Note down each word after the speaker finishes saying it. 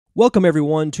Welcome,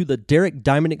 everyone, to the Derek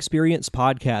Diamond Experience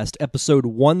podcast, episode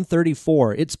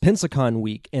 134. It's Pensacon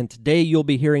week, and today you'll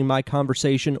be hearing my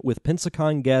conversation with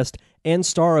Pensacon guest and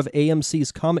star of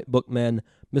AMC's Comic Book Men,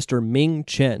 Mr. Ming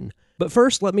Chen. But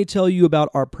first, let me tell you about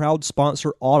our proud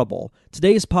sponsor, Audible.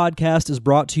 Today's podcast is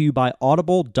brought to you by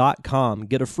Audible.com.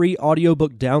 Get a free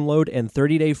audiobook download and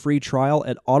 30-day free trial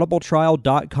at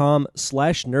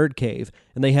audibletrial.com/nerdcave.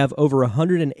 And they have over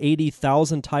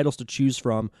 180,000 titles to choose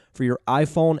from for your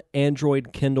iPhone,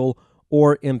 Android, Kindle,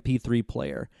 or MP3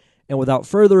 player. And without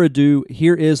further ado,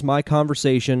 here is my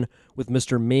conversation with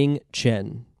Mr. Ming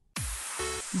Chen.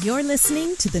 You're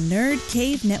listening to the Nerd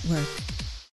Cave Network.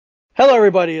 Hello,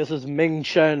 everybody. This is Ming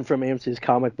Chen from AMC's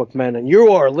Comic Book Men, and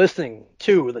you are listening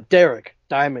to the Derek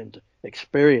Diamond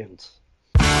Experience.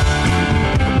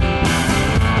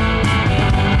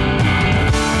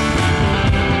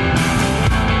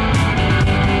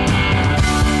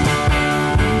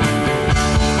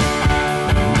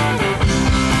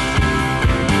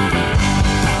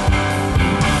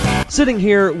 Sitting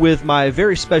here with my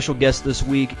very special guest this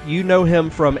week, you know him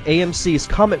from AMC's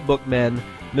Comic Book Men,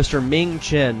 Mr. Ming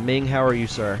Chen. Ming, how are you,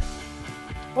 sir?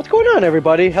 What's going on,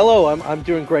 everybody? Hello, I'm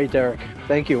doing great, Derek.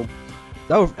 Thank you.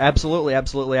 Oh, absolutely.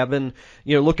 I've been,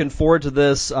 looking forward to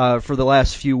this for the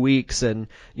last few weeks, and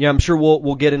I'm sure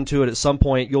we'll get into it at some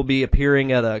point. You'll be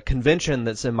appearing at a convention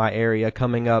that's in my area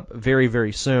coming up very,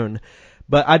 very soon.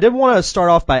 But I did want to start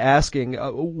off by asking,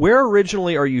 where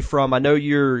originally are you from? I know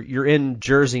you're in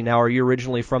Jersey now. Are you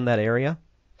originally from that area?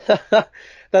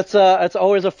 That's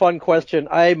always a fun question.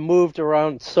 I moved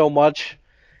around so much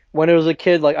when I was a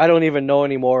kid, I don't even know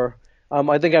anymore.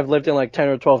 I think I've lived in 10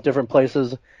 or 12 different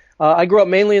places. I grew up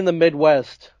mainly in the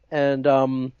Midwest, and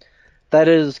that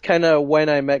is kind of when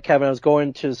I met Kevin. I was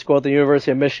going to school at the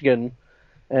University of Michigan,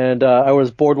 and I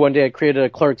was bored one day. I created a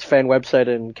Clerks fan website,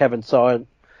 and Kevin saw it.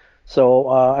 So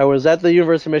I was at the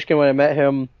University of Michigan when I met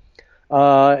him.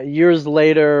 Years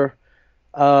later,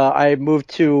 I moved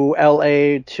to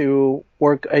LA to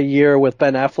work a year with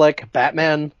Ben Affleck,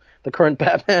 Batman, the current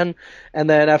Batman, and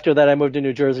then after that I moved to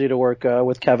New Jersey to work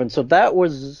with Kevin. So that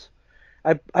was,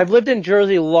 I've lived in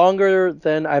Jersey longer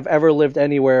than I've ever lived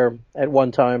anywhere at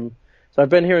one time. So I've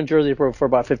been here in Jersey for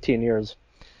about 15 years.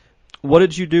 What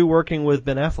did you do working with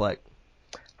Ben Affleck?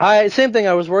 Same thing.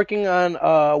 I was working on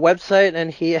a website,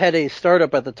 and he had a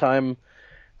startup at the time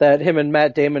that him and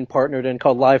Matt Damon partnered in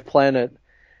called Live Planet.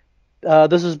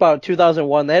 This is about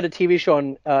 2001. They had a TV show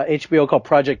on HBO called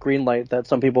Project Greenlight that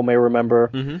some people may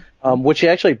remember, which he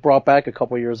actually brought back a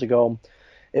couple years ago.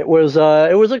 It was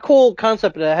a cool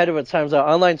concept ahead of its time. It was an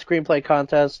online screenplay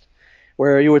contest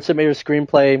where you would submit your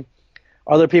screenplay,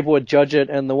 other people would judge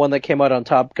it, and the one that came out on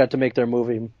top got to make their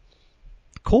movie.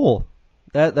 Cool.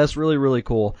 That's really, really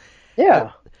cool.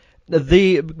 Yeah.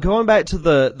 Going back to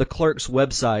the Clerks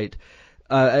website,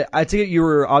 I think you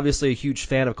were obviously a huge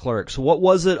fan of Clerks. What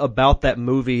was it about that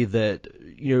movie that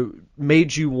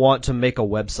made you want to make a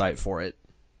website for it?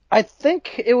 I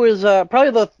think it was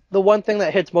probably the one thing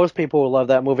that hits most people who love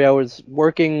that movie. I was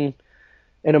working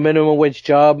in a minimum wage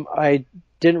job. I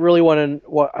really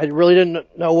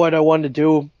didn't know what I wanted to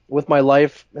do with my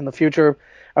life in the future.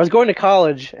 I was going to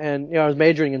college, and I was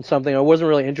majoring in something. I wasn't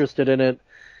really interested in it,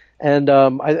 and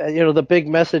the big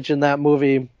message in that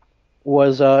movie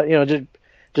was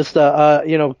just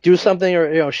do something,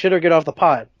 or shit or get off the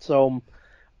pot. So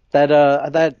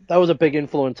that was a big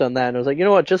influence on that. And I was like, you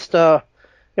know what, just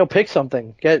pick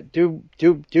something, do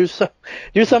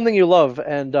something you love.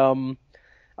 And the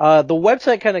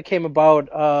website kind of came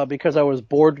about because I was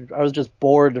bored. I was just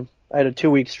bored. I had a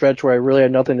 2-week stretch where I really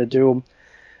had nothing to do.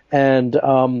 And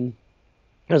I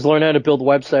was learning how to build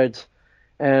websites,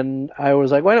 and I was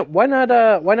like, why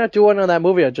not do one on that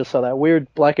movie I just saw, that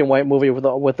weird black and white movie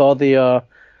with all the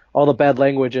bad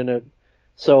language in it.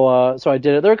 So I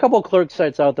did it. There are a couple of Clerks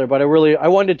sites out there, but I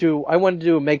wanted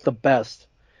to make the best.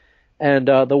 And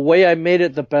the way I made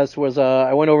it the best was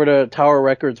I went over to Tower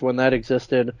Records when that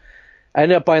existed. I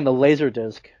ended up buying the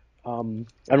Laserdisc. I don't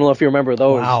know if you remember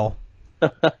those. Wow.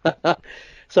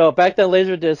 So back then,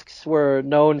 Laserdiscs were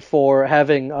known for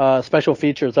having special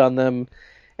features on them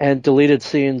and deleted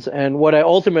scenes. And what I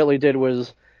ultimately did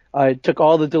was I took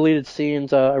all the deleted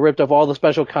scenes, I ripped off all the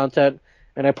special content,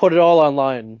 and I put it all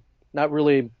online, not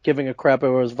really giving a crap if it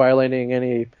was violating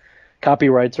any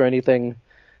copyrights or anything.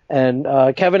 And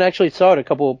Kevin actually saw it a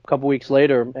couple weeks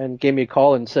later and gave me a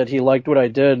call and said he liked what I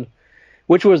did,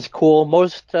 which was cool.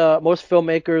 Most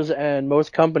filmmakers and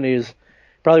most companies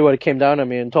probably would have came down on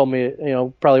me and told me,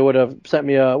 probably would have sent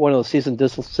me one of those cease and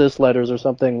desist letters or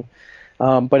something.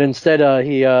 But instead,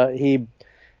 he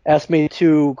asked me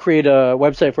to create a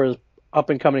website for his up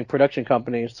and coming production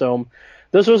company. So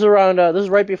This was around. This is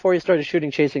right before he started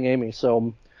shooting Chasing Amy.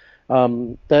 So,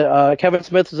 Kevin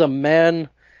Smith is a man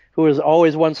who is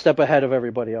always one step ahead of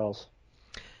everybody else.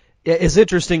 It's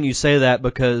interesting you say that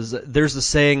because there's a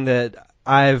saying that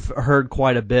I've heard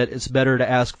quite a bit. It's better to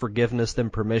ask forgiveness than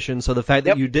permission. So the fact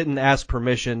that you didn't ask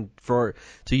permission to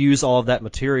use all of that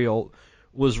material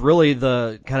was really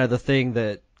the thing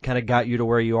that kind of got you to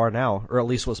where you are now, or at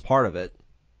least was part of it.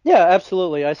 Yeah,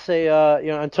 absolutely. I say,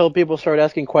 until people start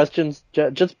asking questions,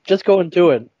 just go and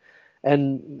do it,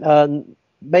 and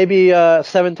maybe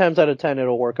 7 times out of 10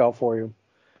 it'll work out for you,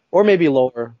 or maybe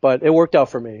lower, but it worked out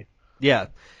for me. Yeah.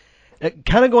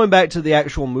 Kind of going back to the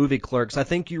actual movie Clerks, I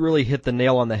think you really hit the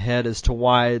nail on the head as to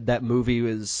why that movie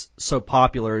is so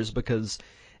popular, is because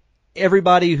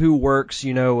everybody who works,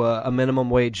 a minimum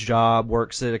wage job,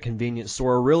 works at a convenience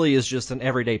store, really is just an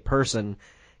everyday person,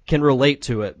 can relate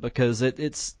to it because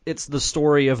it's the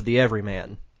story of the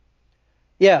everyman.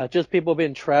 Yeah, just people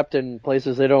being trapped in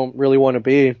places they don't really want to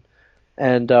be,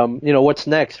 and what's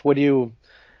next? How do you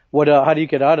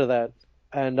get out of that?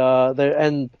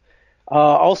 And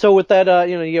also with that,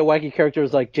 you get wacky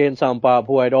characters like Jay and Silent Bob,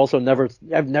 who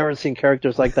I've never seen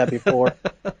characters like that before.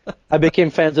 I became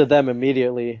fans of them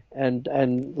immediately, and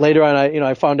later on,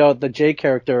 I found out the Jay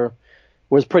character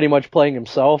was pretty much playing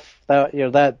himself.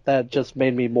 That just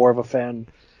made me more of a fan.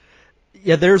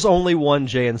 Yeah, there's only one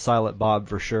Jay and Silent Bob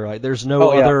for sure. Like, there's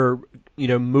no other,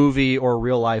 movie or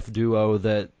real life duo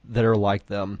that are like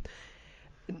them.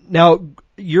 Now,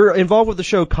 you're involved with the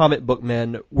show Comic Book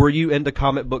Men. Were you into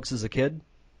comic books as a kid?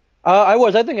 I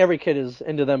was. I think every kid is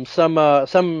into them. Some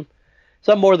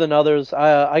more than others.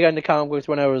 I got into comic books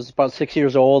when I was about 6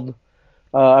 years old.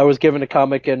 I was given a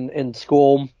comic in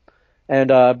school,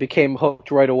 and became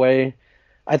hooked right away.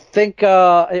 I think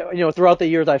throughout the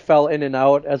years I fell in and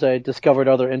out as I discovered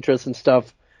other interests and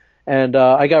stuff, and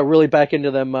I got really back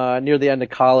into them near the end of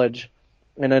college,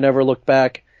 and I never looked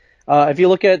back. If you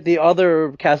look at the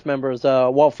other cast members,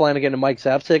 Walt Flanagan and Mike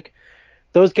Zapcic,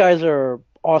 those guys are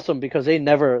awesome because they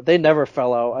never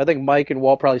fell out. I think Mike and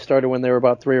Walt probably started when they were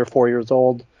about 3 or 4 years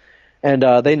old, and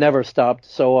they never stopped.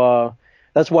 So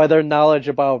that's why their knowledge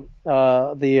about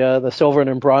the Silver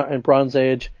and Bronze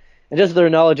Age, and just their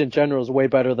knowledge in general, is way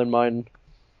better than mine.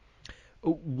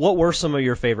 What were some of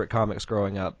your favorite comics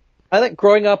growing up? I think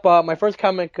growing up, my first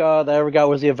comic that I ever got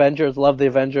was the Avengers. Loved the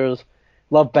Avengers.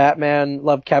 Loved Batman.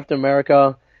 Loved Captain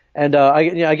America. And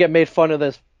I get made fun of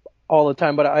this all the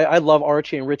time, but I love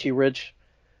Archie and Richie Rich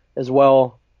as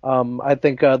well. I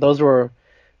think those were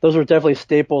definitely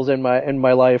staples in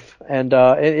my life, and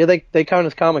they count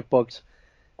as comic books.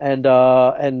 And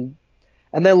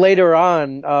then later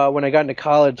on, when I got into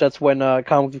college, that's when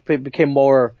comics became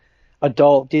more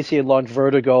adult. DC had launched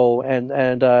Vertigo,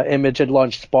 and Image had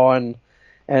launched Spawn,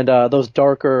 and those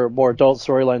darker, more adult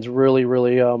storylines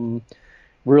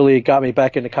really got me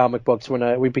back into comic books when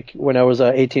I was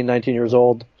 18, 19 years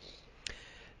old.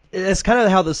 It's kind of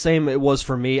how the same it was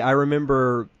for me. I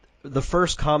remember the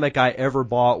first comic I ever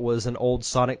bought was an old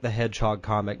Sonic the Hedgehog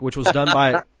comic, which was done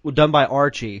by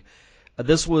Archie.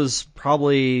 This was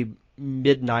probably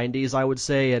mid-90s, I would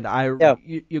say, and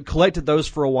you collected those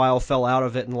for a while, fell out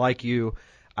of it, and like you,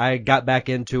 I got back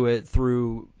into it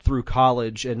through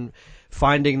college and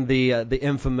finding the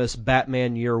infamous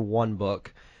Batman Year One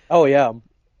book. Oh yeah.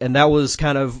 And that was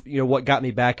kind of what got me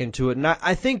back into it. And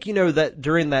I think that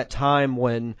during that time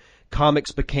when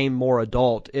comics became more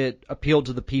adult, it appealed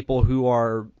to the people who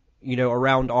are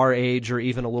around our age or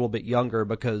even a little bit younger,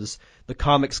 because the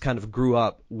comics kind of grew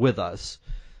up with us.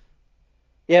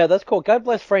 Yeah, that's cool. God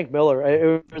bless Frank Miller.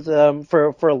 It was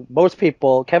for most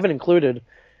people, Kevin included,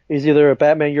 he's either a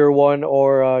Batman Year One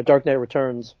or Dark Knight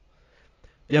Returns.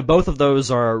 Yeah, both of those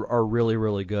are really,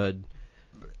 really good.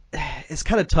 It's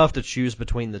kind of tough to choose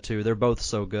between the two. They're both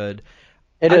so good.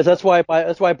 It is. That's why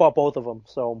I bought both of them.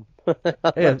 So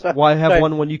yeah, why have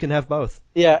one when you can have both?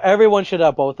 Yeah, everyone should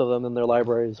have both of them in their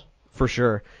libraries. For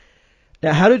sure.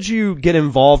 Now, how did you get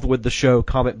involved with the show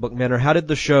Comic Book Men, or how did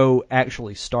the show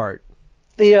actually start?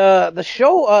 The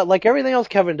show, like everything else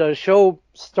Kevin does, show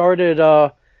started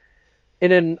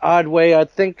in an odd way. I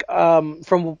think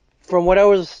from what I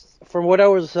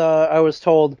was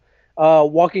told,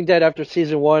 Walking Dead after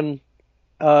season 1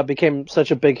 became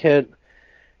such a big hit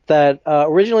that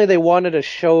originally they wanted a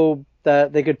show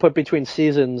that they could put between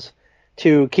seasons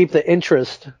to keep the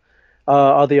interest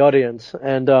of the audience.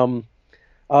 And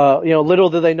little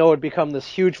did they know it would become this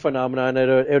huge phenomenon.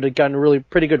 It had gotten really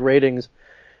pretty good ratings,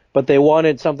 but they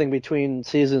wanted something between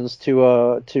seasons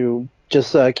to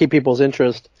just keep people's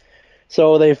interest.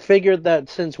 So they figured that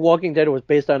since Walking Dead was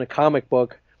based on a comic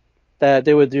book, that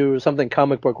they would do something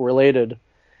comic book related.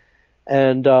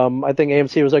 And I think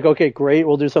AMC was like, okay, great,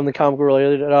 we'll do something comic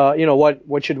related.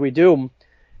 What should we do?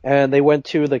 And they went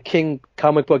to the king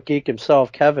comic book geek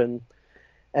himself, Kevin,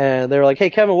 and they were like, hey,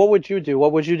 Kevin, what would you do?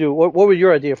 What would you do? What would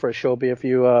your idea for a show be if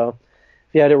you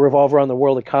had it revolve around the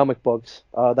world of comic books?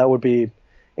 That would be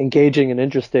engaging and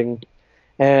interesting.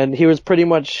 And he was pretty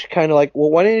much kind of like, well,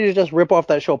 why didn't you just rip off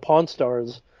that show Pawn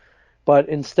Stars? But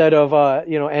instead of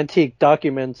antique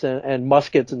documents and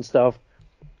muskets and stuff,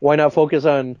 why not focus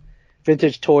on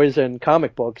vintage toys and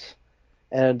comic books?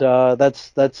 And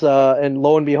that's and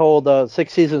lo and behold,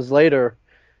 6 seasons later,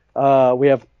 we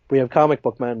have Comic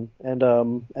Book Men, and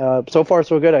so far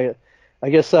so good. I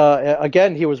guess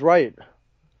again he was right,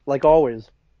 like always.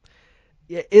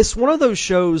 Yeah, it's one of those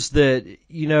shows that,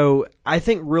 I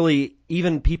think really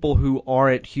even people who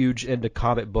aren't huge into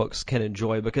comic books can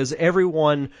enjoy, because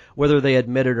everyone, whether they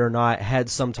admit it or not, had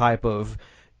some type of,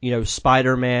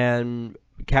 Spider-Man,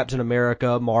 Captain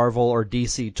America, Marvel, or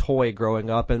DC toy growing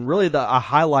up. And really a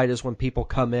highlight is when people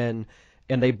come in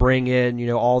and they bring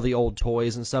in, all the old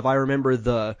toys and stuff. I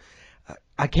remember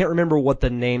I can't remember what the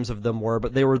names of them were,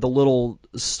 but they were the little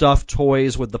stuffed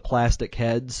toys with the plastic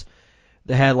heads.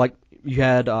 They had you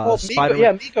had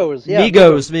Spider-Man. Migos.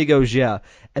 Migos, yeah.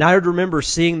 And I remember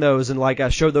seeing those, and I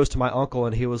showed those to my uncle,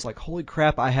 and he was like, "Holy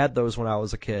crap, I had those when I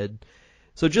was a kid."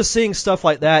 So just seeing stuff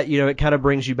like that, it kind of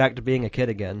brings you back to being a kid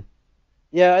again.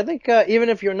 Yeah, I think even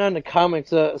if you're not into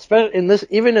comics, especially in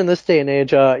this day and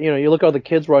age, you look at all the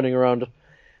kids running around.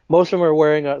 Most of them are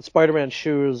wearing Spider-Man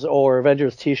shoes or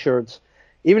Avengers T-shirts.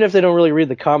 Even if they don't really read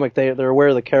the comic, they're aware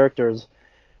of the characters.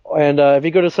 And if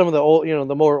you go to some of the old,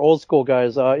 the more old school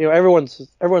guys, everyone's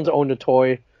owned a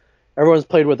toy, everyone's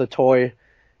played with a toy,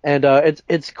 and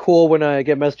it's cool when I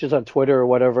get messages on Twitter or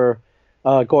whatever,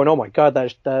 going, oh my god,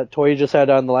 that toy you just had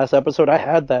on the last episode, I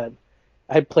had that,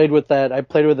 I played with that, I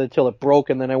played with it till it broke,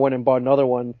 and then I went and bought another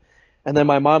one, and then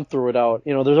my mom threw it out.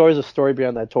 There's always a story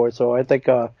behind that toy, so I think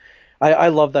I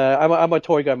love that. I'm a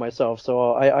toy guy myself,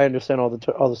 so I understand all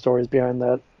the stories behind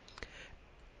that.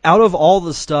 Out of all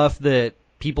the stuff that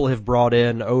people have brought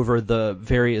in over the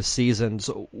various seasons,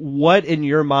 what in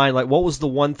your mind, what was the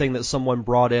one thing that someone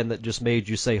brought in that just made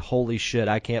you say, holy shit,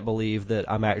 I can't believe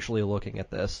that I'm actually looking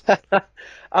at this?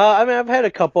 I've had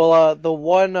a couple. The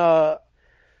one, I'm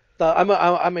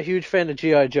a huge fan of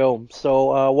G.I. Joe.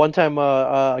 So one time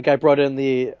a guy brought in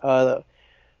the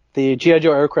G.I.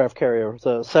 Joe aircraft carrier. It's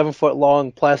a 7-foot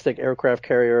long plastic aircraft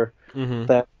carrier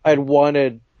that I'd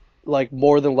wanted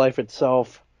more than life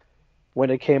itself when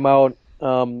it came out.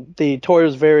 The toy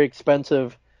was very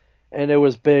expensive, and it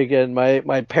was big, and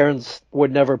my parents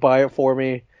would never buy it for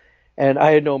me, and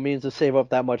I had no means to save up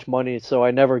that much money, so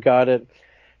I never got it.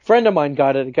 A friend of mine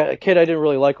got it, a kid I didn't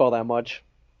really like all that much,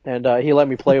 and he let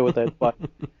me play with it, but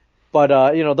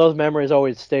those memories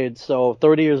always stayed. So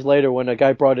 30 years later, when a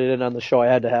guy brought it in on the show, I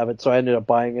had to have it, so I ended up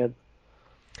buying it.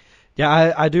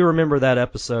 Yeah, I do remember that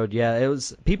episode. Yeah, it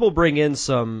was, people bring in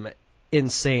some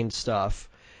insane stuff.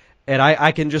 And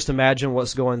I can just imagine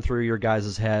what's going through your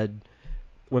guys' head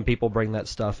when people bring that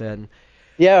stuff in.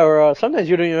 Yeah, or sometimes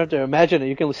you don't even have to imagine it.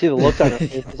 You can see the look on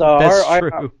it. That's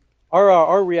true.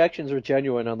 Our reactions are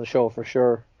genuine on the show for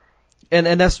sure. And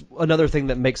that's another thing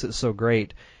that makes it so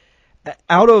great.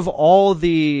 Out of all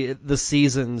the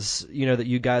seasons, that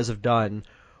you guys have done,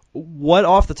 what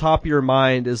off the top of your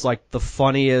mind is the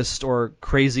funniest or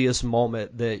craziest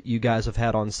moment that you guys have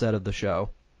had on set of the show?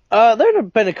 There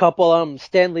have been a couple.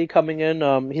 Stan Lee coming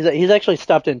in. He's actually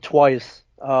stopped in twice.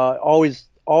 Always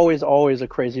a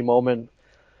crazy moment.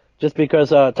 Just because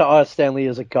to us, Stan Lee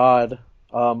is a god.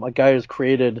 A guy who's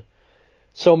created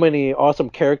so many awesome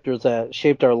characters that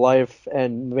shaped our life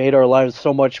and made our lives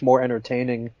so much more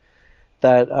entertaining.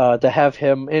 That to have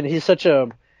him, and he's such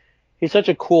a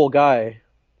cool guy.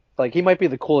 He might be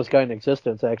the coolest guy in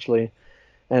existence, actually.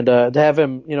 And to have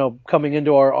him, coming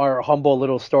into our humble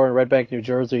little store in Red Bank, New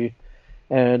Jersey,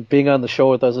 and being on the show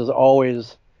with us is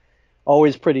always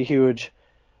pretty huge.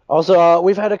 Also,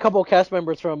 we've had a couple of cast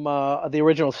members from the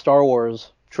original Star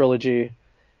Wars trilogy,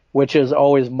 which is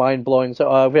always mind-blowing.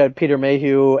 So we had Peter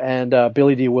Mayhew and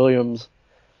Billy D. Williams.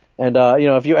 And,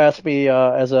 if you ask me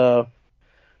as a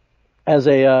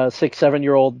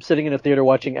 6-7-year-old sitting in a theater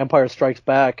watching Empire Strikes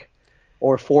Back,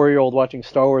 or 4-year-old watching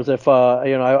Star Wars, if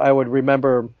I would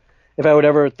remember, if I would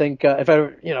ever think,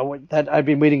 that I'd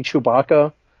be meeting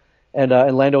Chewbacca and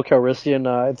Lando Calrissian,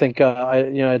 I think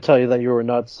I'd tell you that you were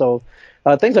nuts. So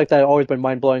things like that have always been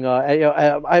mind blowing.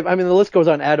 I mean, the list goes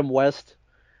on. Adam West.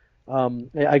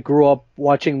 I grew up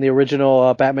watching the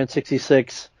original Batman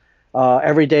 '66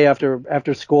 every day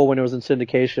after school when it was in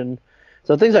syndication.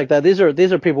 So things like that. These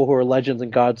are people who are legends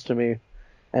and gods to me,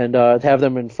 and to have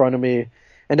them in front of me.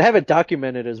 and to have it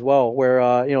documented as well,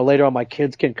 where later on my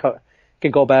kids can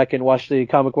go back and watch the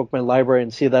Comic Book Man library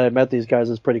and see that I met these guys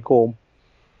is pretty cool.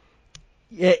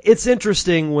 Yeah, it's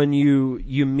interesting when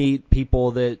you meet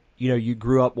people that you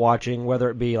grew up watching, whether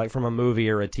it be like from a movie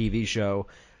or a TV show.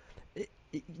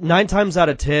 9 times out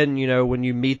of 10, when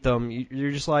you meet them,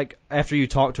 you're just like, after you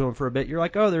talk to them for a bit, you're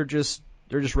like, oh, they're just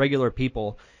regular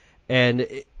people,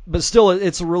 but still,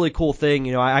 it's a really cool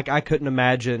thing. I couldn't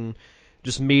imagine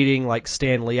just meeting like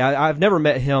Stan Lee. I've never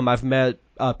met him. I've met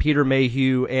Peter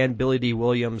Mayhew and Billy D.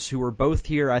 Williams, who were both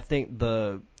here, I think,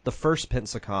 the first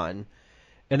Pensacon,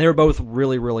 and they were both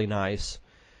really, really nice.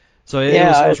 So it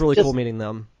was really cool meeting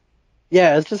them.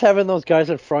 Yeah, it's just having those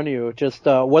guys in front of you, just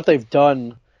what they've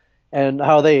done and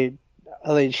how they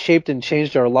shaped and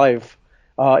changed our life.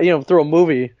 Through a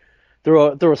movie,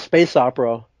 through a space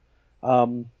opera.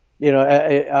 On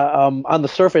the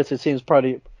surface it seems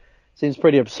pretty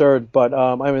absurd, but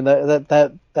I mean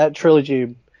that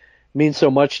trilogy means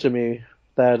so much to me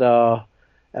that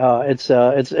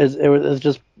it was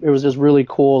just really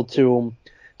cool to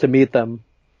meet them.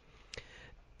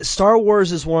 Star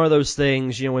Wars is one of those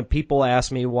things, when people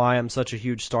ask me why I'm such a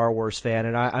huge Star Wars fan,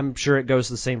 and I'm sure it goes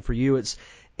the same for you, it's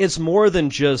more than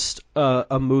just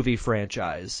a movie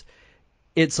franchise.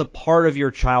 It's a part of your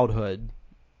childhood,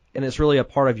 and it's really a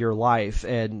part of your life,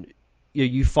 and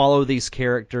you follow these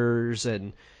characters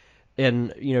and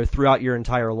throughout your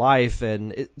entire life,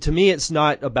 and to me it's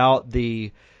not about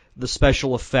the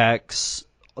special effects,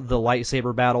 the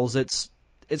lightsaber battles, it's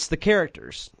the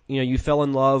characters. You fell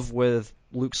in love with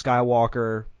Luke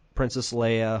Skywalker, Princess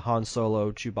Leia, Han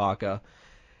Solo, Chewbacca.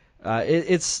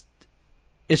 It's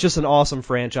just an awesome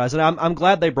franchise, and I'm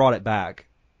glad they brought it back.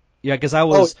 Yeah, because I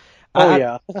was.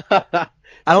 Yeah. I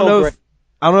don't know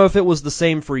I don't know if it was the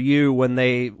same for you when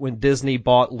Disney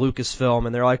bought Lucasfilm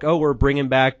and they're like, oh, we're bringing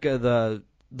back the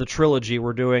trilogy.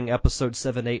 We're doing episodes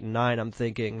 7, 8, and 9. I'm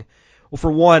thinking, well,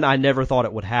 for one, I never thought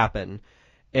it would happen,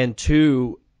 and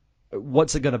two,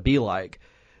 what's it going to be like?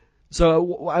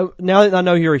 So now that I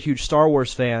know you're a huge Star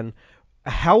Wars fan,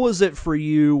 how was it for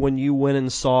you when you went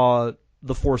and saw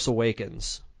The Force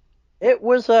Awakens? It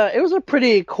was a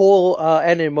pretty cool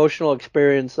and emotional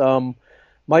experience.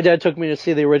 My dad took me to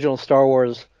see the original Star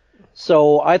Wars,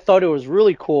 so I thought it was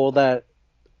really cool that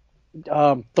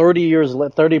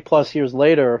 30 plus years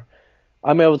later,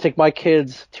 I'm able to take my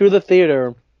kids to the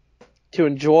theater to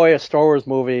enjoy a Star Wars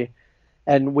movie,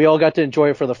 and we all got to enjoy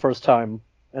it for the first time.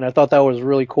 And I thought that was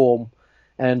really cool.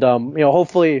 And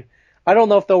hopefully, I don't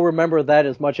know if they'll remember that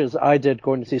as much as I did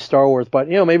going to see Star Wars, but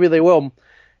maybe they will.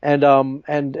 And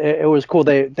it was cool.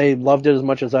 They loved it as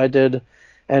much as I did.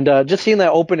 And just seeing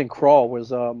that opening crawl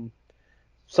was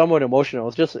somewhat emotional.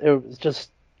 It was just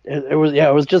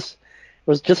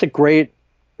a great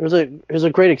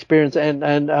experience.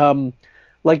 And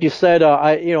like you said,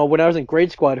 when I was in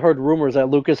grade school, I'd heard rumors that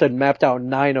Lucas had mapped out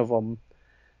 9 of them.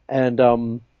 And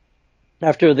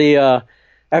after the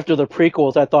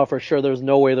prequels, I thought for sure there was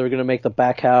no way they were going to make the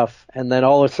back half. And then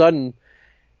all of a sudden,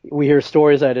 we hear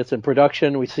stories that it's in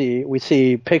production. We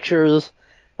see pictures,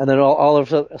 and then all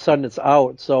of a sudden it's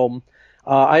out. So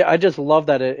I just love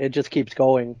that it just keeps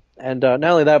going. And not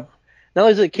only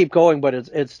does it keep going, but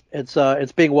it's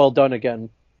being well done again.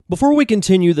 Before we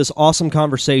continue this awesome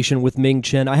conversation with Ming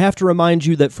Chen, I have to remind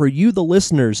you that for you, the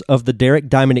listeners of the Derek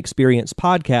Diamond Experience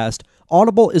podcast,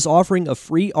 Audible is offering a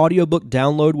free audiobook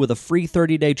download with a free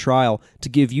 30-day trial to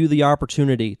give you the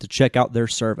opportunity to check out their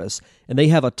service. And they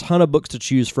have a ton of books to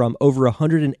choose from, over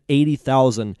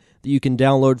 180,000 that you can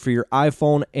download for your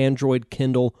iPhone, Android,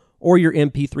 Kindle, or your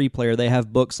MP3 player. They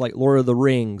have books like Lord of the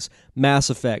Rings, Mass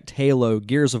Effect, Halo,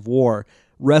 Gears of War,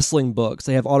 wrestling books.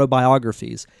 They have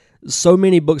autobiographies. So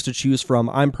many books to choose from.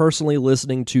 I'm personally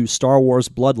listening to Star Wars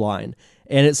Bloodline,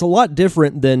 and it's a lot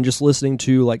different than just listening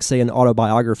to, like, say, an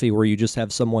autobiography where you just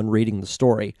have someone reading the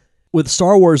story. With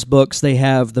Star Wars books, they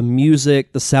have the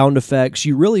music, the sound effects.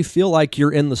 You really feel like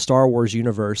you're in the Star Wars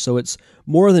universe, so it's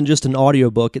more than just an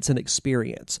audiobook, it's an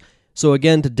experience. So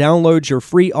again, to download your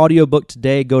free audiobook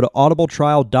today, go to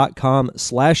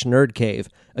audibletrial.com/nerdcave.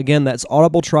 Again, that's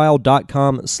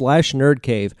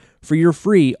audibletrial.com/nerdcave for your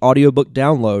free audiobook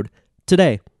download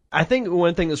today. I think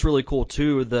one thing that's really cool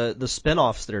too, the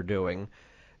spin-offs they're doing,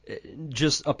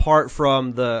 just apart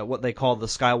from what they call the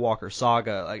Skywalker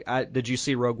saga. Did you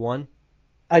see Rogue One?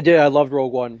 I did. I loved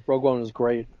Rogue One. Rogue One was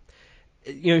great.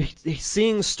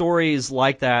 Seeing stories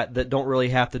like that don't really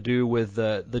have to do with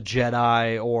the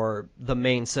Jedi or the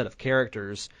main set of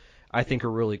characters, I think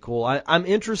are really cool. I'm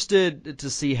interested to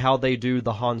see how they do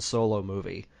the Han Solo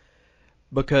movie,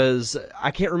 because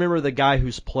I can't remember the guy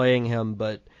who's playing him,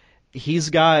 but he's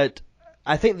got,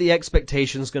 I think the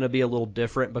expectation is going to be a little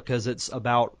different because it's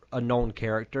about a known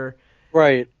character.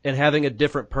 Right. And having a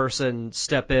different person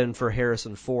step in for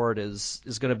Harrison Ford is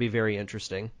going to be very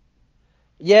interesting.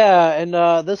 Yeah, and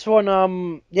this one,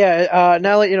 now that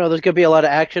there's gonna be a lot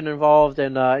of action involved,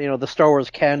 and the Star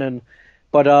Wars canon,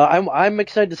 but I'm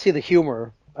excited to see the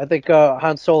humor. I think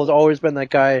Han Solo has always been that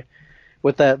guy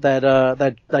with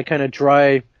that kind of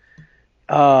dry,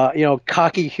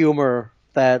 cocky humor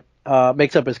that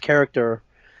makes up his character,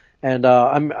 and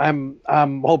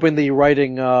I'm hoping the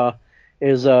writing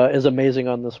is amazing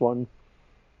on this one.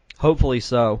 Hopefully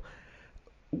so.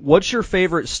 What's your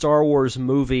favorite Star Wars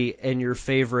movie and your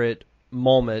favorite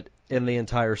moment in the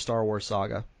entire Star Wars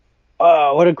saga?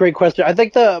 What a great question. I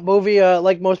think the movie,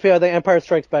 like most people, I think Empire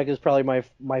Strikes Back is probably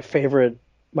my favorite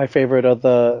of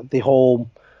the whole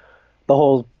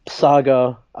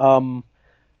saga.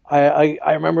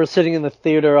 I remember sitting in the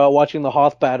theater watching the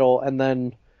Hoth battle and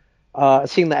then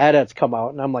seeing the AT-ATs come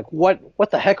out, and I'm like, what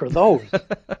the heck are those?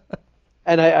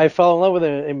 And I fell in love with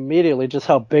it immediately, just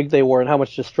how big they were and how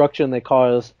much destruction they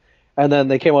caused. And then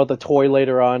they came out with the toy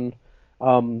later on.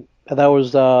 And that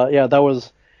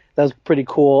was pretty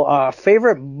cool.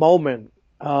 Favorite moment?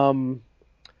 Man,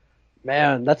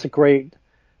 that is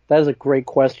a great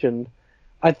question.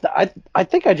 I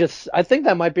think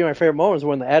that might be my favorite moment was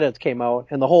when the AT-ATs came out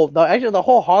and the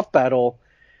whole Hoth battle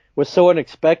was so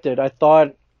unexpected. I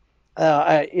thought,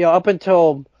 up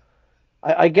until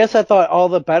I guess I thought all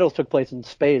the battles took place in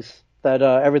space, that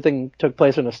everything took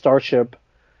place in a starship,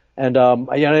 and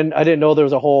I didn't know there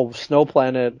was a whole snow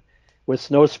planet with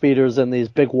snow speeders and these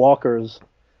big walkers,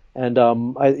 and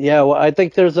I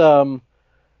think there's a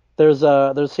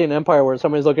scene in Empire where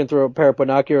somebody's looking through a pair of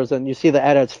binoculars and you see the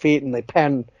AT-AT's feet and they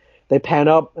pan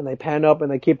up and they pan up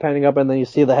and they keep panning up and then you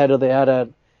see the head of the AT-AT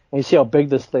and you see how big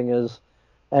this thing is,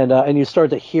 and you start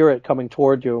to hear it coming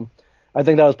toward you. I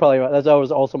think that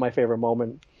was also my favorite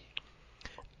moment.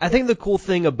 I think the cool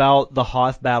thing about the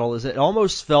Hoth battle is it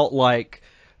almost felt like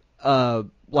an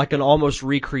almost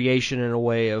recreation in a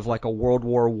way of like a World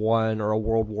War I or a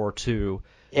World War II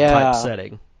type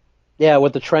setting. Yeah,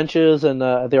 with the trenches and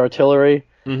the artillery.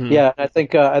 Mm-hmm. Yeah, I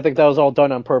think that was all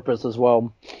done on purpose as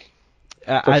well.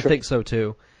 I think so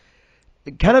too.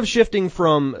 Kind of shifting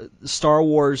from Star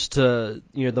Wars to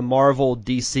the Marvel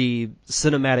DC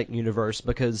cinematic universe,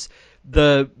 because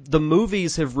the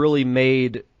movies have really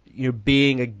made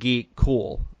being a geek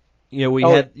cool. We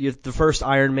had the first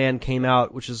Iron Man came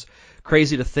out, which is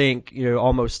crazy to think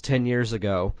almost 10 years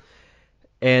ago,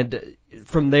 and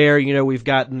from there we've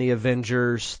gotten the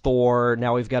Avengers, Thor,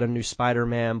 now we've got a new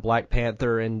Spider-Man, Black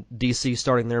Panther, and DC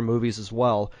starting their movies as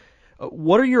well.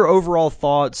 What are your overall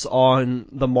thoughts on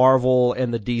the Marvel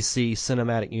and the DC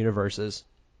cinematic universes?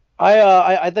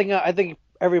 I think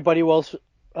everybody else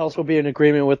will be in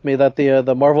agreement with me that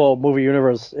the Marvel movie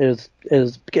universe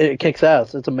it kicks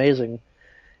ass. It's amazing.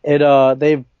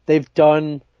 They've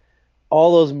done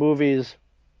all those movies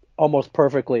almost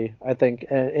perfectly, I think,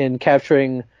 in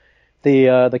capturing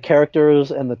the characters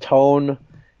and the tone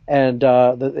and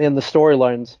the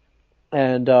storylines.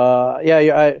 And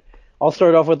I'll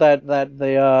start off with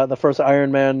the first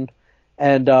Iron Man,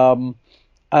 and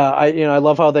I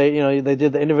love how they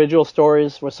did the individual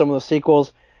stories with some of the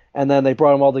sequels, and then they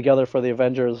brought them all together for the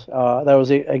Avengers. That was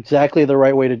exactly the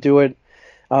right way to do it.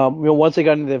 Once they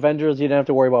got into the Avengers, you didn't have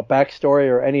to worry about backstory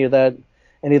or any of that,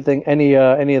 any of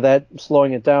that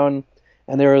slowing it down,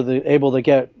 and they were able to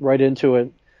get right into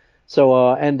it. So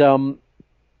I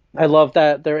love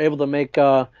that they're able to make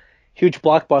huge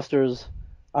blockbusters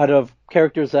out of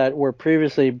characters that were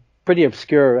previously pretty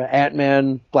obscure.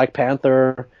 Ant-Man, Black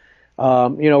Panther.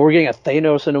 We're getting a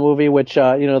Thanos in a movie, which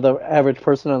the average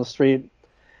person on the street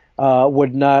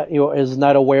would not, is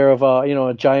not aware of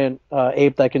a giant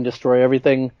ape that can destroy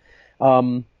everything.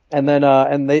 And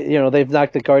they've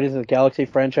knocked the Guardians of the Galaxy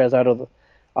franchise out of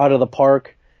the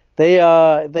park.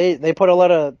 They put a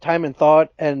lot of time and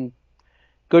thought and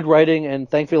good writing and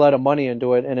thankfully a lot of money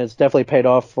into it, and it's definitely paid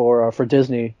off for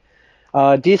Disney.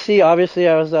 DC obviously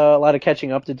has a lot of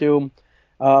catching up to do,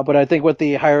 but I think with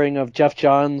the hiring of Jeff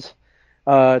Johns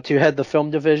to head the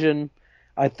film division,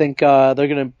 I think they're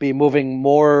going to be moving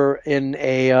more in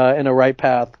a right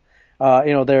path.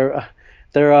 Their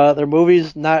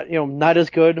movies not as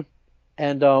good,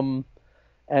 and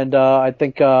I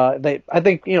think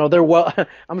they're well.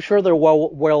 I'm sure they're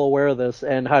well aware of this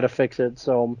and how to fix it.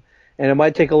 So, and it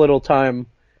might take a little time,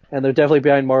 and they're definitely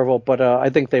behind Marvel, but I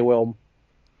think they will.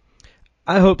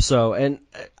 I hope so, and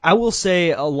I will say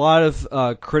a lot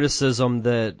of criticism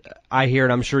that I hear,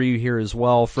 and I'm sure you hear as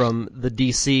well from the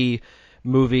DC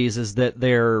movies, is that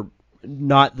they're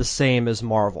not the same as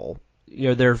Marvel.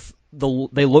 They're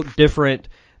they look different,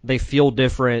 they feel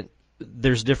different,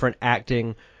 there's different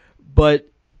acting, but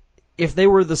if they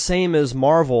were the same as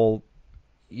Marvel,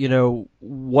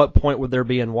 what point would there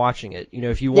be in watching it?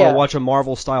 If you want to watch a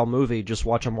Marvel-style movie, just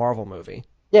watch a Marvel movie.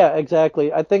 Yeah,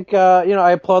 exactly. I think,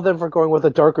 I applaud them for going with a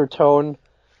darker tone.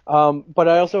 But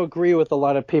I also agree with a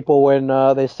lot of people when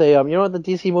they say, the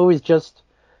DC movies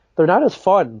they're not as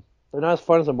fun. They're not as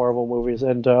fun as the Marvel movies.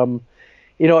 And,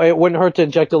 it wouldn't hurt to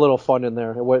inject a little fun in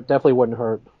there. Definitely wouldn't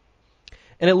hurt.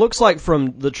 And it looks like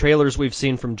from the trailers we've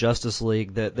seen from Justice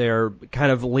League that they're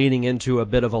kind of leaning into a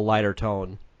bit of a lighter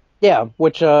tone. Yeah,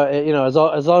 which, as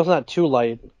long as it's not too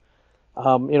light,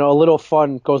 a little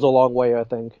fun goes a long way, I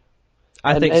think.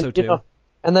 I think so too.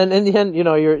 And then in the end,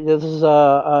 this is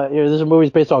a movie's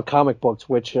based on comic books,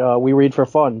 which we read for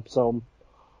fun. So,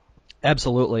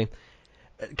 absolutely.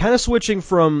 Kind of switching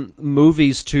from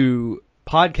movies to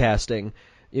podcasting,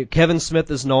 Kevin Smith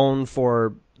is known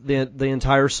for the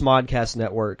entire Smodcast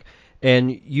network,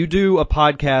 and you do a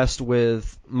podcast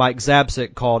with Mike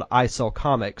Zapsik called I Sell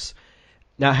Comics.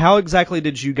 Now, how exactly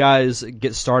did you guys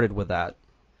get started with that?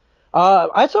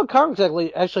 I Sell Comics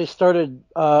actually started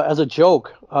as a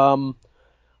joke.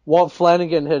 Walt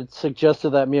Flanagan had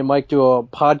suggested that me and Mike do a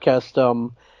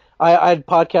podcast. I'd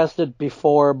podcasted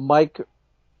before. Mike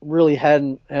really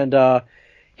hadn't, and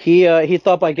he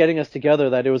thought by getting us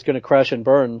together that it was going to crash and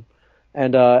burn,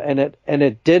 and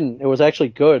it didn't. It was actually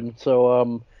good.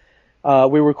 So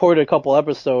we recorded a couple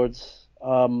episodes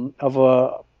of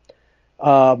a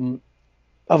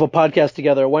podcast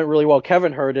together. It went really well.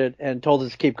 Kevin heard it and told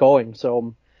us to keep going.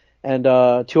 So. And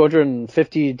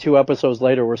 252 episodes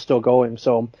later, we're still going.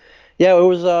 So, yeah, it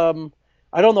was.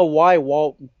 I don't know why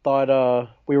Walt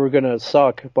thought we were gonna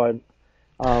suck, but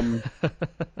I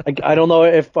don't know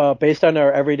if based on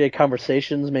our everyday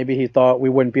conversations, maybe he thought we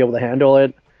wouldn't be able to handle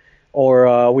it,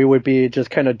 or we would be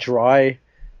just kind of dry.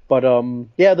 But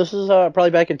yeah, this is probably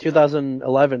back in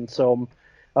 2011. So,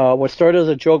 what started as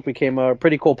a joke became a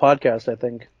pretty cool podcast, I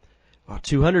think.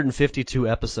 252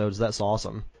 episodes. That's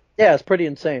awesome. Yeah, it's pretty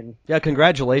insane. Yeah,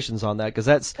 congratulations on that, because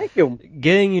that's Thank you.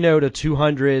 Getting to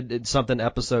 200 something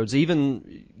episodes,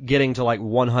 even getting to like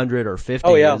 100 or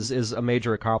 50 is a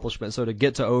major accomplishment. So to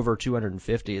get to over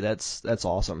 250, that's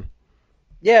awesome.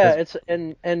 Yeah, it's at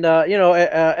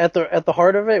the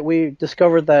heart of it, we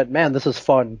discovered that, man, this is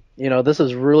fun. This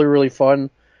is really, really fun.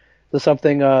 This is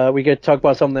something we get to talk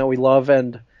about, something that we love,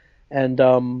 and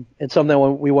it's something that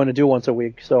we want to do once a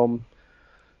week. So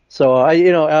from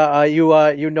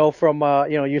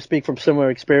you speak from similar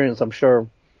experience, I'm sure.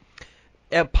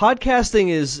 Yeah, podcasting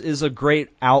is a great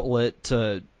outlet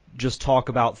to just talk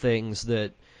about things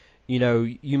that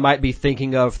you might be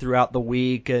thinking of throughout the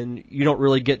week, and you don't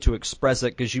really get to express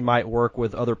it because you might work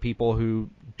with other people who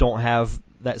don't have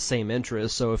that same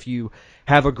interest. So if you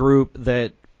have a group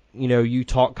that you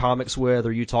talk comics with,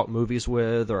 or you talk movies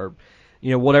with, or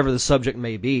whatever the subject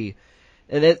may be,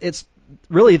 and it's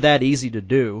really that easy to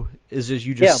do, is just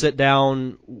you just sit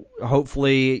down.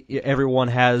 Hopefully everyone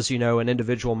has an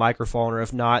individual microphone, or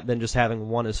if not, then just having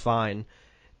one is fine,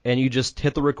 and you just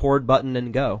hit the record button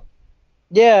and go.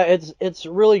 Yeah, it's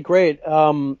really great.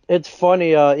 It's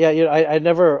funny. I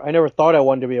never thought I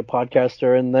wanted to be a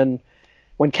podcaster, and then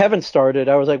when Kevin started,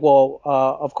 I was like, well,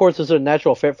 of course this is a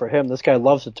natural fit for him. This guy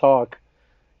loves to talk.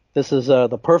 This is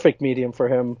the perfect medium for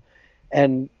him,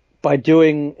 and by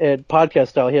doing it podcast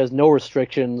style, he has no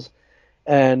restrictions,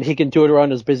 and he can do it around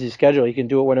his busy schedule. He can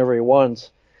do it whenever he wants.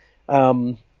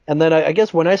 And then I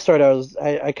guess when I started,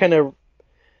 I kind of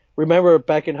remember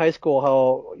back in high school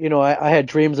how I had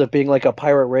dreams of being like a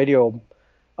pirate radio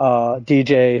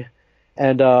DJ,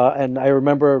 and I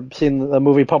remember seeing the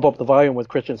movie Pump Up the Volume with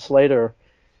Christian Slater,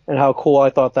 and how cool I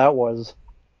thought that was,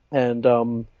 and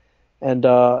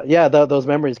those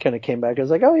memories kind of came back. I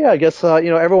was like, oh yeah, I guess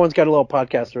everyone's got a little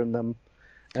podcaster in them,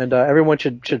 and everyone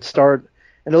should start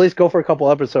and at least go for a couple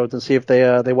episodes and see if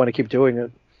they want to keep doing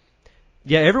it.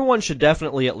 Yeah, everyone should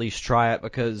definitely at least try it,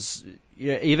 because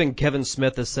even Kevin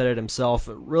Smith has said it himself.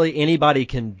 Really, anybody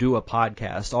can do a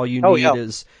podcast. All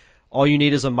you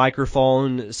need is a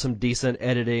microphone, some decent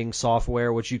editing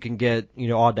software, which you can get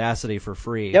Audacity for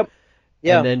free. Yep.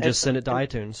 Yeah. And then just send it to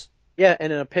iTunes. Yeah,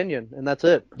 and an opinion, and that's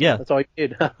it. Yeah. That's all you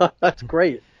need. That's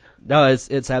great. No,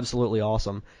 it's absolutely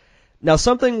awesome. Now,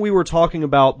 something we were talking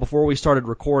about before we started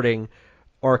recording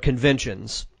are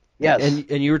conventions. Yes.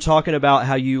 And you were talking about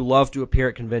how you love to appear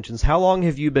at conventions. How long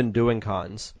have you been doing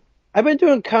cons? I've been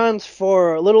doing cons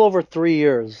for a little over 3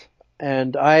 years,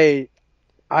 and I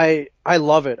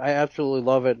love it. I absolutely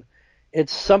love it.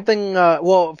 It's something.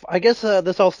 I guess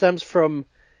this all stems from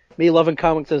me loving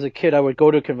comics as a kid. I would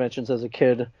go to conventions as a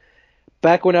kid,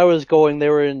 back when I was going, they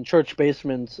were in church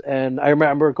basements, and I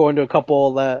remember going to a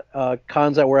couple that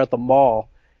cons that were at the mall.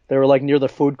 They were like near the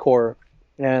food court,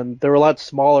 and they were a lot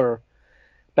smaller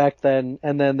back then.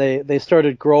 And then they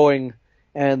started growing,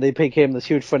 and they became this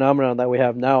huge phenomenon that we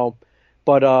have now.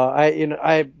 But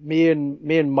me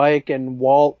and Mike and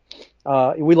Walt,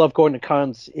 we love going to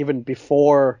cons even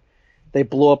before they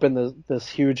blew up in this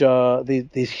huge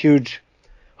these huge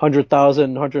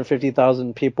 100,000,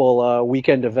 150,000 people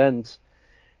weekend events.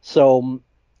 So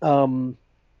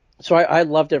I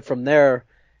loved it from there.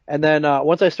 And then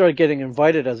once I started getting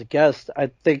invited as a guest,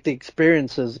 I think the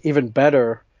experience is even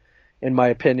better, in my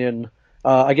opinion.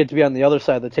 I get to be on the other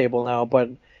side of the table now,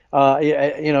 but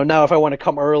now if I want to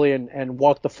come early and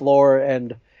walk the floor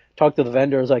and talk to the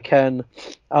vendors, I can.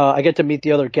 I get to meet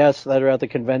the other guests that are at the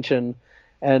convention,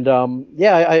 and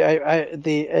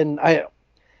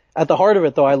at the heart of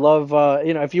it though, I love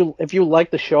if you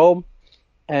like the show,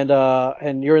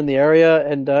 and you're in the area,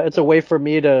 and it's a way for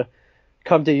me to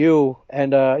come to you,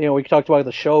 and we can talk about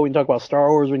the show, we can talk about Star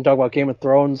Wars, we can talk about Game of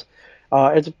Thrones.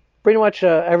 It's pretty much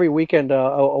every weekend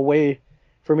a way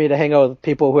for me to hang out with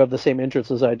people who have the same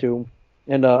interests as I do,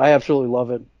 and I absolutely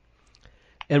love it.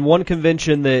 And one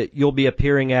convention that you'll be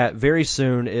appearing at very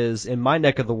soon is in my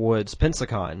neck of the woods,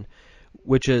 Pensacon,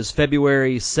 which is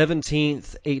February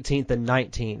 17th, 18th, and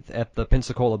 19th at the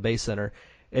Pensacola Bay Center.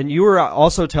 And you were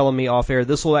also telling me off air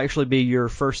this will actually be your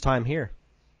first time here.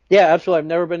 Yeah, absolutely. I've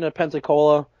never been to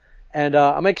Pensacola, and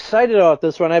I'm excited about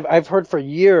this one. I've heard for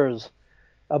years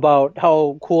about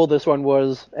how cool this one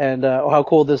was, and how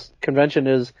cool this convention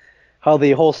is, how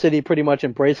the whole city pretty much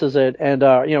embraces it. And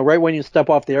right when you step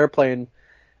off the airplane,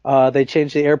 they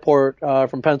changed the airport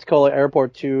from Pensacola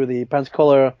Airport to the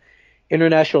Pensacola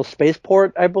International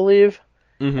Spaceport, I believe.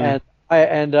 Mm-hmm.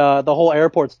 And the whole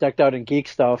airport's decked out in geek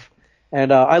stuff.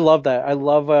 And I love that. I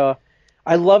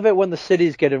love it when the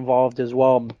cities get involved as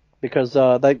well, because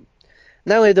not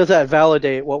only does that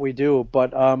validate what we do,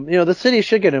 but the city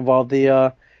should get involved.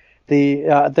 We're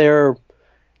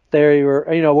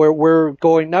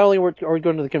going, not only we're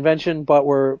going to the convention, but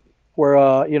we're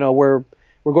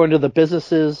going to the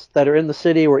businesses that are in the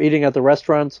city. We're eating at the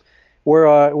restaurants.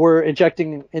 We're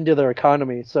injecting into their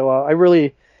economy. So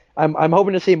I'm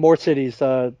hoping to see more cities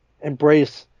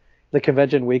embrace the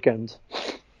convention weekends.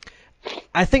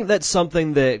 I think that's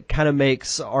something that kind of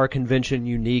makes our convention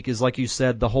unique, is like you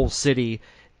said, the whole city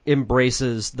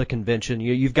embraces the convention.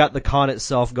 You've got the con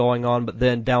itself going on, but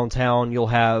then downtown you'll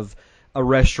have a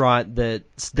restaurant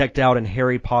that's decked out in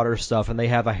Harry Potter stuff, and they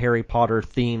have a Harry Potter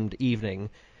themed evening.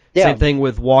 Yeah. Same thing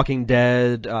with Walking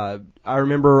Dead. I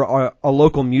remember a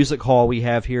local music hall we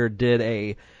have here did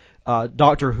a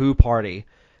Doctor Who party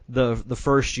the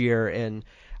first year, and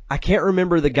I can't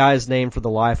remember the guy's name for the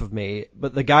life of me,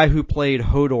 but the guy who played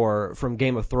Hodor from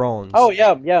Game of Thrones. Oh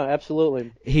yeah,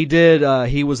 absolutely. He did.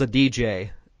 He was a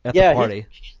DJ at the party.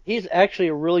 He's actually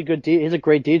a really good he's a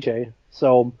great DJ.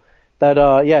 So that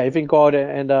if you can go out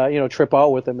and trip out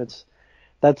with him,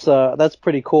 that's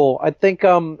pretty cool. I think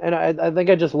I think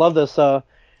I just love this.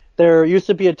 There used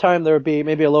to be a time there would be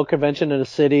maybe a little convention in a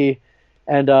city,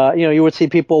 and you would see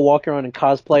people walking around in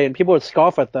cosplay, and people would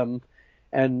scoff at them,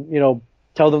 and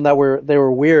tell them that they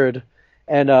were weird,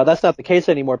 and that's not the case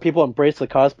anymore. People embrace the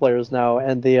cosplayers now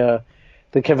and the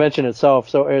convention itself.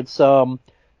 So it's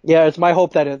my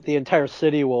hope that the entire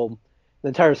cities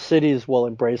will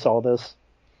embrace all this.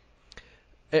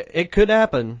 It could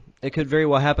happen. It could very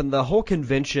well happen. The whole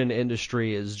convention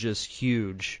industry is just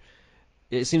huge.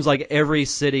 It seems like every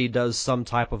city does some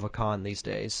type of a con these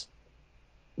days.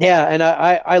 Yeah, and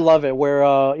I love it. Where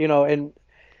and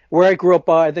where I grew up,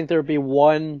 I think there would be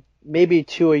one, maybe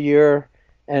two a year,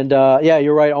 and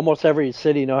you're right. Almost every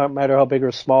city, no matter how big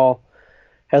or small,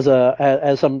 has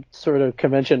some sort of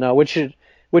convention now, which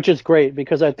is great,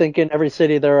 because I think in every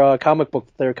city there are comic book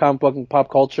and pop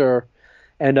culture,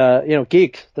 and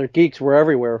geeks. They're geeks. We're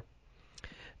everywhere.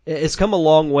 It's come a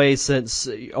long way since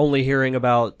only hearing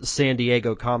about San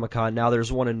Diego Comic-Con. Now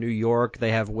there's one in New York. They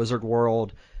have Wizard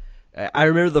World. I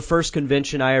remember the first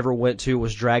convention I ever went to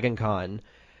was Dragon Con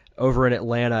over in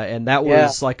Atlanta, and that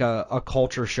was like a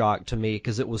culture shock to me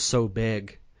because it was so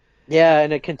big. Yeah,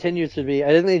 and it continues to be. I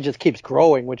think it just keeps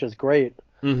growing, which is great.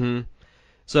 Mm-hmm.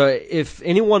 So if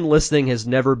anyone listening has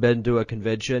never been to a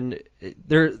convention,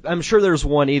 I'm sure there's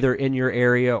one either in your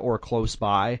area or close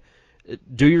by.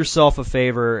 Do yourself a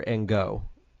favor and go.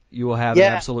 You will have an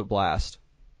absolute blast.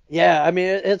 Yeah, I mean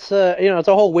it's it's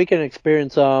a whole weekend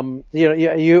experience.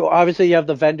 You obviously you have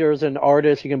the vendors and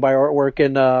artists. You can buy artwork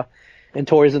and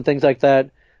toys and things like that.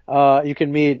 You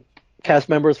can meet cast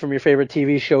members from your favorite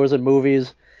TV shows and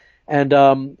movies, And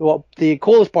well, the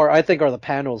coolest part I think are the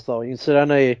panels, though. You sit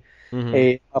on a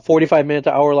 45-minute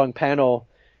to hour-long panel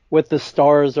with the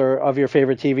stars or of your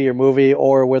favorite TV or movie,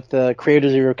 or with the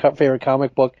creators of your favorite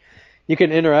comic book. You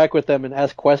can interact with them and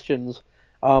ask questions.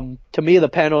 To me, the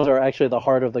panels are actually the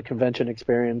heart of the convention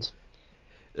experience.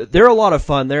 They're a lot of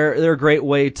fun. They're a great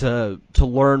way to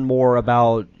learn more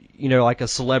about, like a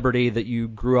celebrity that you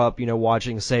grew up,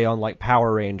 watching, say, on like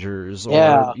Power Rangers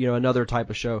or, another type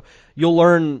of show. You'll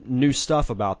learn new stuff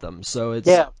about them. So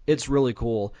it's really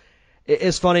cool.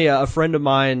 It's funny, a friend of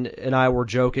mine and I were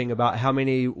joking about how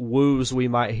many woos we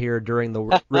might hear during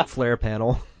the Ric Flair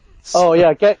panel. Oh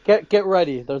yeah, get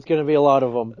ready. There's going to be a lot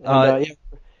of them. And,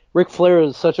 Ric Flair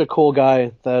is such a cool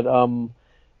guy that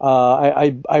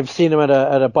I've seen him at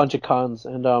a bunch of cons,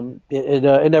 and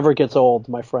it never gets old,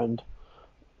 my friend.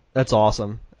 That's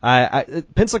awesome.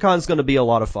 Pensacon's going to be a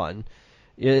lot of fun.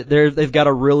 They've got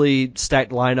a really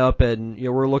stacked lineup, and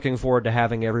we're looking forward to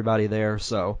having everybody there.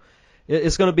 So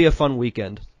it's going to be a fun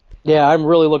weekend. Yeah, I'm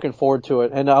really looking forward to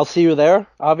it, and I'll see you there,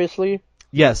 obviously.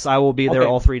 Yes, I will be there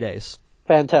all 3 days.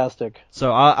 Fantastic.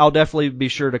 So I'll definitely be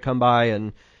sure to come by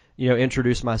and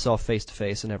introduce myself face to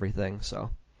face and everything. So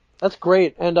that's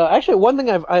great. And actually, one thing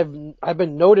I've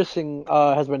been noticing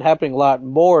has been happening a lot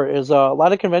more is a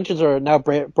lot of conventions are now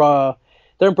they're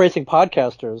embracing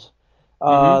podcasters.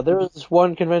 There's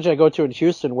one convention I go to in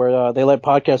Houston where they let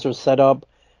podcasters set up.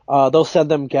 They'll send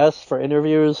them guests for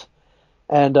interviews,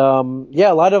 and a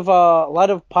lot of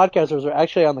podcasters are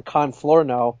actually on the con floor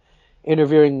now,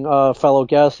 interviewing fellow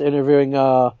guests, interviewing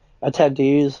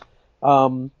attendees,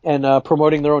 and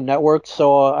promoting their own networks.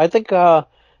 So I think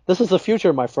this is the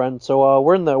future, my friend. So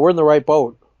we're in the right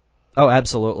boat. Oh,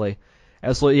 absolutely.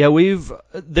 Absolutely. Yeah,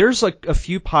 there's like a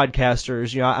few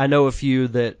podcasters, I know a few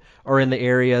that are in the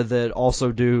area that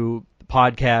also do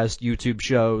podcast YouTube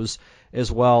shows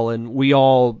as well, and we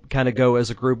all kind of go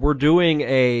as a group. We're doing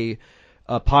a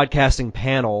podcasting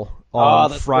panel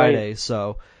on Friday. Great.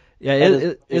 So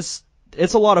yeah, it's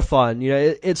a lot of fun.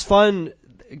 It's fun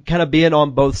kind of being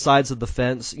on both sides of the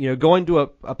fence. Going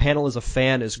to a panel as a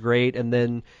fan is great, and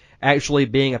then actually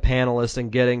being a panelist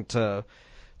and getting to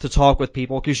talk with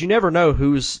people, because you never know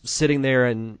who's sitting there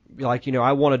and like,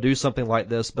 I want to do something like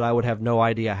this, but I would have no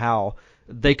idea how.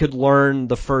 They could learn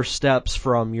the first steps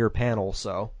from your panel.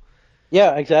 So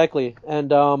yeah, exactly.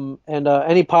 And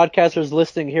any podcasters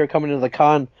listening here coming to the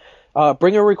con,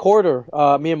 bring a recorder.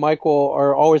 Me and Michael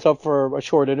are always up for a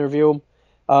short interview.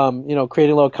 Creating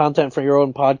a little content for your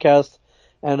own podcast.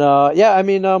 And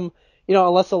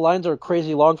unless the lines are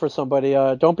crazy long for somebody,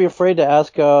 don't be afraid to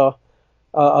ask a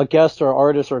guest or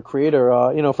artist or creator,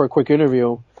 for a quick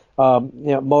interview.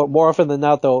 More often than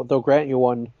not, they'll grant you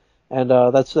one, and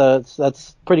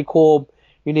that's pretty cool,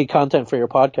 unique content for your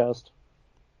podcast.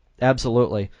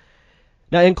 Absolutely.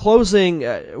 Now, in closing,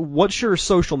 what's your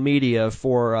social media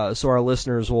for so our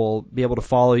listeners will be able to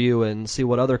follow you and see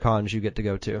what other cons you get to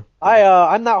go to?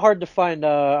 I'm not hard to find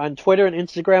on Twitter and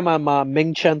Instagram. I'm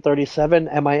Ming Chen 37,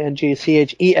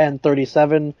 MINGCHEN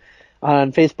 37.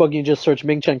 On Facebook, you just search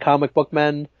Ming Chen Comic Book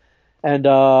Men, and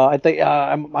I think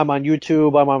I'm on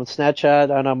YouTube, I'm on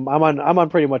Snapchat, and I'm on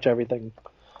pretty much everything.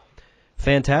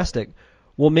 Fantastic.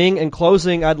 Well, Ming, in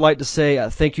closing, I'd like to say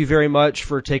thank you very much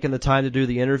for taking the time to do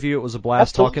the interview. It was a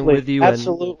blast talking with you.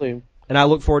 Absolutely. And I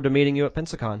look forward to meeting you at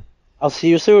Pensacon. I'll see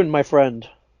you soon, my friend.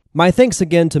 My thanks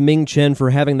again to Ming Chen for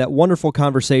having that wonderful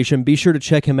conversation. Be sure to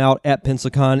check him out at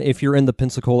Pensacon if you're in the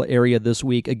Pensacola area this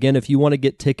week. Again, if you want to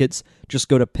get tickets, just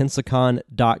go to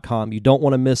pensacon.com. You don't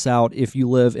want to miss out if you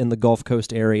live in the Gulf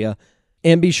Coast area.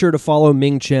 And be sure to follow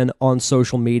Ming Chen on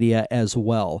social media as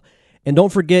well. And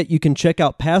don't forget, you can check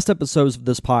out past episodes of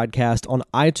this podcast on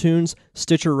iTunes,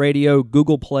 Stitcher Radio,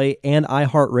 Google Play, and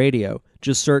iHeartRadio.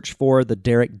 Just search for The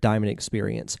Derek Diamond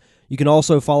Experience. You can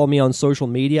also follow me on social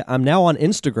media. I'm now on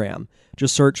Instagram.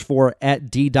 Just search for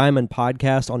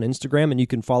 @DDiamondPodcast on Instagram, and you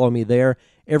can follow me there.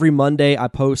 Every Monday, I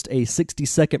post a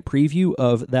 60-second preview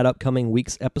of that upcoming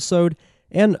week's episode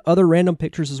and other random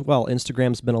pictures as well.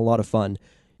 Instagram's been a lot of fun.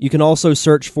 You can also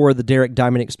search for The Derek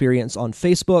Diamond Experience on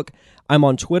Facebook. I'm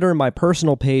on Twitter. My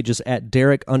personal page is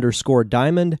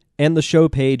 @Derek_Diamond, and the show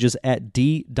page is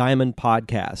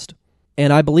 @DDiamondPodcast.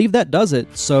 And I believe that does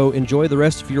it, so enjoy the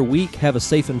rest of your week. Have a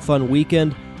safe and fun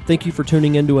weekend. Thank you for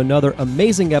tuning in to another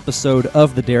amazing episode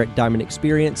of The Derek Diamond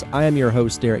Experience. I am your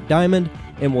host, Derek Diamond,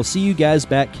 and we'll see you guys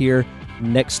back here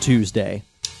next Tuesday.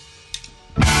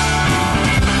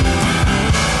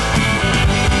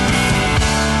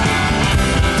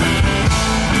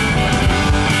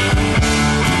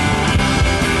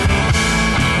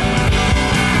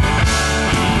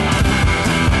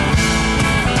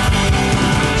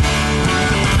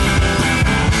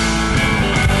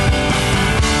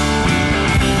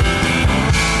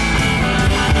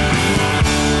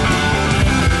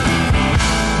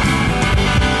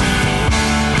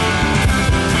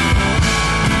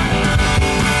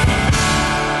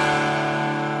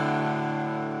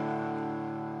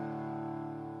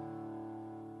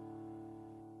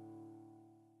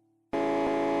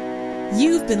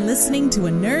 been listening to a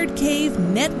Nerd Cave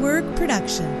Network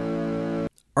production.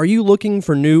 Are you looking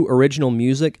for new original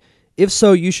music? If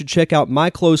so, you should check out my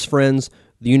close friends,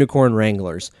 the Unicorn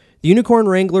Wranglers. The Unicorn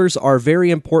Wranglers are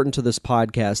very important to this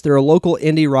podcast. They're a local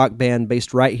indie rock band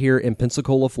based right here in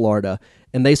Pensacola, Florida,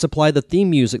 and they supply the theme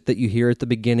music that you hear at the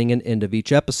beginning and end of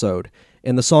each episode.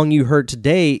 And the song you heard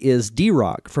today is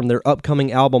D-Rock from their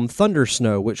upcoming album Thunder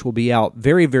Snow, which will be out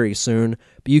very, very soon.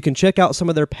 But you can check out some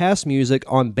of their past music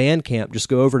on Bandcamp. Just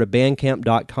go over to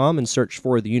bandcamp.com and search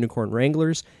for the Unicorn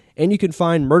Wranglers, and you can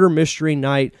find Murder Mystery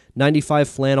Night, 95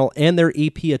 Flannel, and their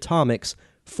EP Atomics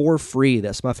for free.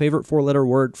 That's my favorite four-letter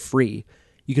word, free.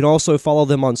 You can also follow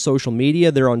them on social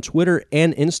media. They're on Twitter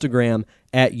and Instagram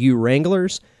at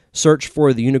UWranglers. Search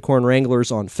for the Unicorn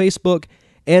Wranglers on Facebook.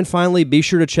 And finally, be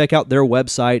sure to check out their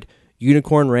website,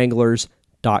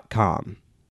 unicornwranglers.com.